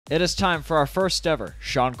It is time for our first ever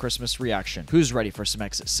Shawn Christmas reaction. Who's ready for some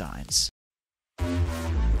exit signs?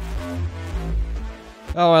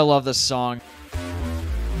 Oh, I love this song.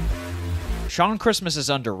 Shawn Christmas is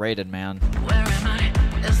underrated, man. Where am I?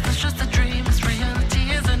 Is this just a dream? This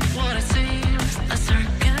reality isn't what it seems. A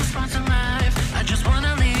circus runs alive. I just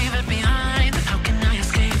wanna leave it behind. How can I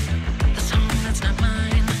escape this home that's not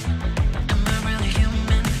mine? Am I really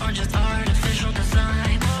human or just artificial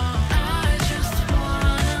design? I just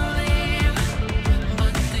wanna leave,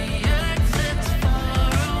 but the exit's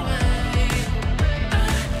far away. I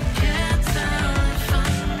can't tell if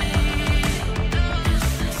I'm me. Is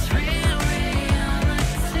this real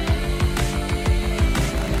reality?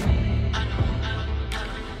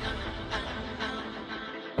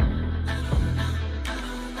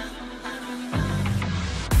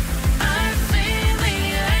 I've seen the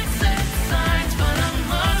exit signs, but I'm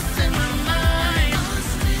lost in my mind.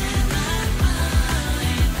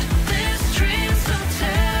 This dream's so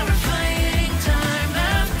terrifying, time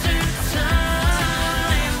after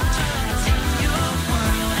time. In your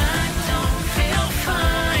world, I don't feel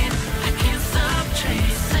fine. I can't stop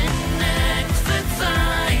chasing exit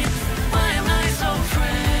signs. Why am I so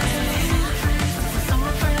afraid?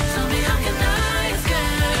 Tell me, how can I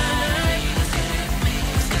escape?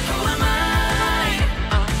 Who am I?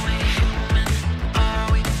 Are we human? Are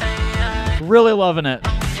we AI? Really loving it.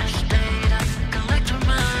 Just data, collect our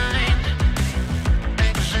mind.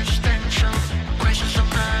 Existential crisis of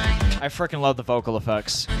mind. I freaking love the vocal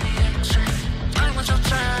effects. I want to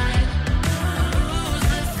try. Who's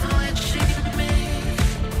this glitchy me?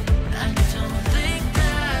 I don't think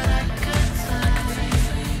that I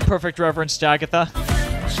could Perfect reference to Agatha.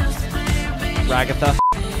 just maybe Ragatha. the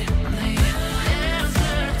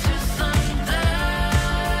answer to something.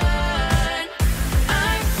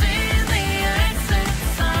 I've seen the exit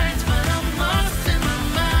signs, but I'm lost in my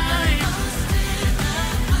mind.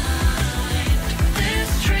 This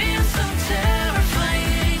dream's so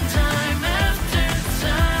terrifying, time after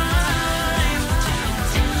time.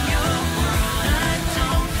 In your world, I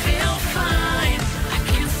don't feel fine. I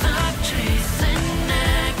can't stop chasing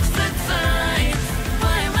exit signs.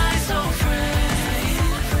 Why am I so afraid?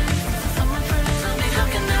 Tell me, how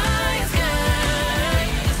can I escape?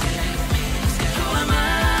 Who am I?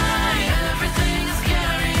 Everything is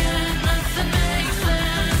carrying, nothing makes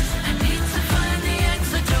sense. I need to find the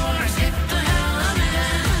exit doors, get the hell I'm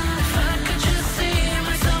in. If I could just see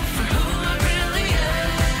myself for who I really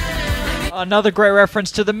am. Another great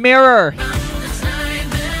reference to the mirror. This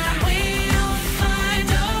nightmare, we'll find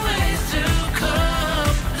a ways to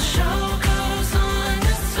cope. The show goes on,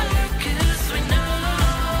 the circus we know.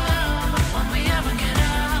 When we ever get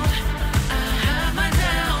out, I have my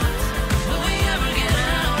doubts. Will we ever get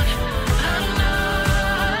out? I don't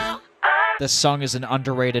know. This song is an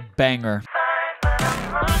underrated banger.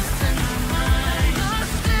 Lost in my mind,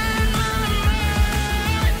 lost in my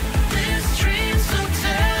mind. This dream's so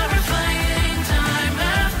terrifying, time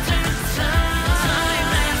after time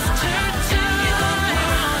after time.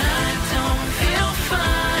 I don't feel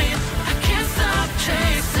fine. I can't stop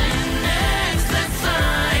chasing exit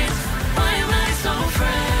signs. Why am I so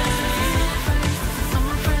afraid?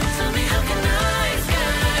 Tell me, how can I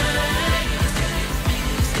escape?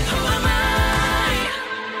 Who am I?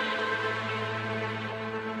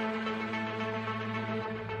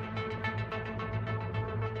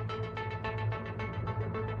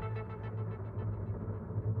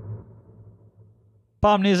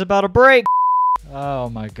 Bomni's about to break. Oh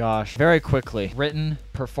my gosh. Very quickly. Written,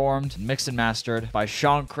 performed, mixed and mastered by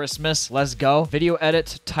Shawn Christmas. Let's go. Video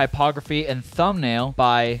edit, typography, and thumbnail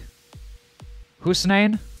by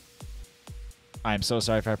Hussein. I'm so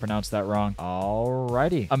sorry if I pronounced that wrong.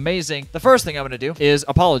 Alrighty. Amazing. The first thing I'm going to do is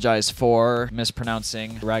apologize for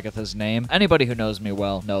mispronouncing Ragatha's name. Anybody who knows me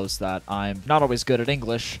well knows that I'm not always good at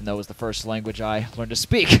English, and that was the first language I learned to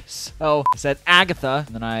speak. So I said Agatha,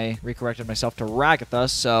 and then I recorrected myself to Ragatha,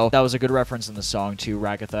 so that was a good reference in the song to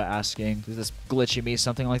Ragatha asking, is this glitchy me,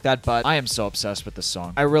 something like that, but I am so obsessed with this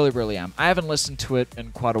song. I really, really am. I haven't listened to it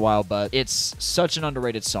in quite a while, but it's such an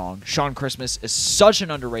underrated song. Shawn Christmas is such an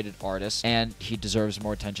underrated artist, and he deserves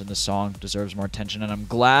more attention. This song deserves more attention, and I'm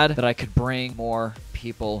glad that I could bring more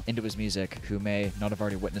people into his music who may not have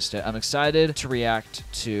already witnessed it. I'm excited to react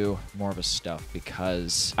to more of his stuff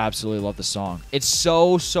because I absolutely love the song. It's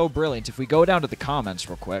so brilliant. If we go down to the comments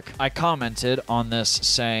real quick, I commented on this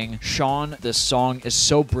saying, Shawn, this song is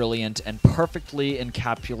so brilliant and perfectly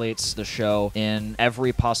encapsulates the show in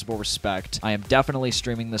every possible respect. I am definitely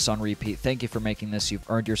streaming this on repeat. Thank you for making this. You've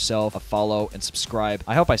earned yourself a follow and subscribe.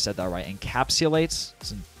 I hope I said that right. Encapsulates?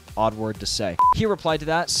 It's odd word to say. He replied to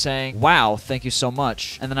that saying, "Wow, thank you so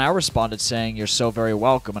much." And then I responded saying, "You're so very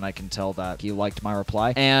welcome," and I can tell that he liked my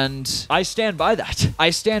reply. And I stand by that. I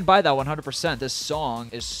stand by that 100%. This song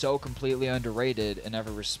is so completely underrated in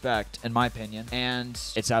every respect, in my opinion, and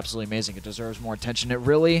it's absolutely amazing. It deserves more attention. It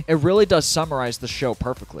really does summarize the show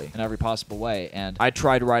perfectly in every possible way, and I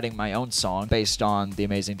tried writing my own song based on the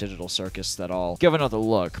amazing digital circus that I'll give another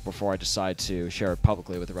look before I decide to share it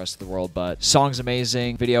publicly with the rest of the world. But song's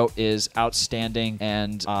amazing, video is outstanding,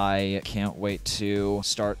 and I can't wait to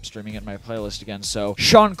start streaming it in my playlist again. So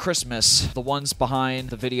Shawn Christmas, the ones behind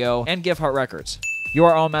the video, and Give Heart Records. You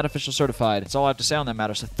are all Matt Official certified. That's all I have to say on that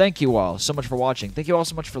matter. So thank you all so much for watching. Thank you all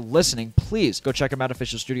so much for listening. Please go check out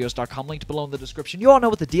MattOfficialStudios.com. Linked below in the description. You all know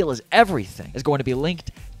what the deal is. Everything is going to be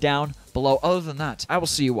linked down below. Other than that, I will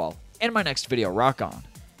see you all in my next video. Rock on.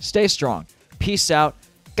 Stay strong. Peace out.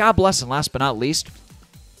 God bless, and last but not least,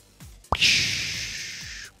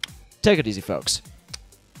 take it easy, folks.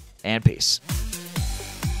 And peace.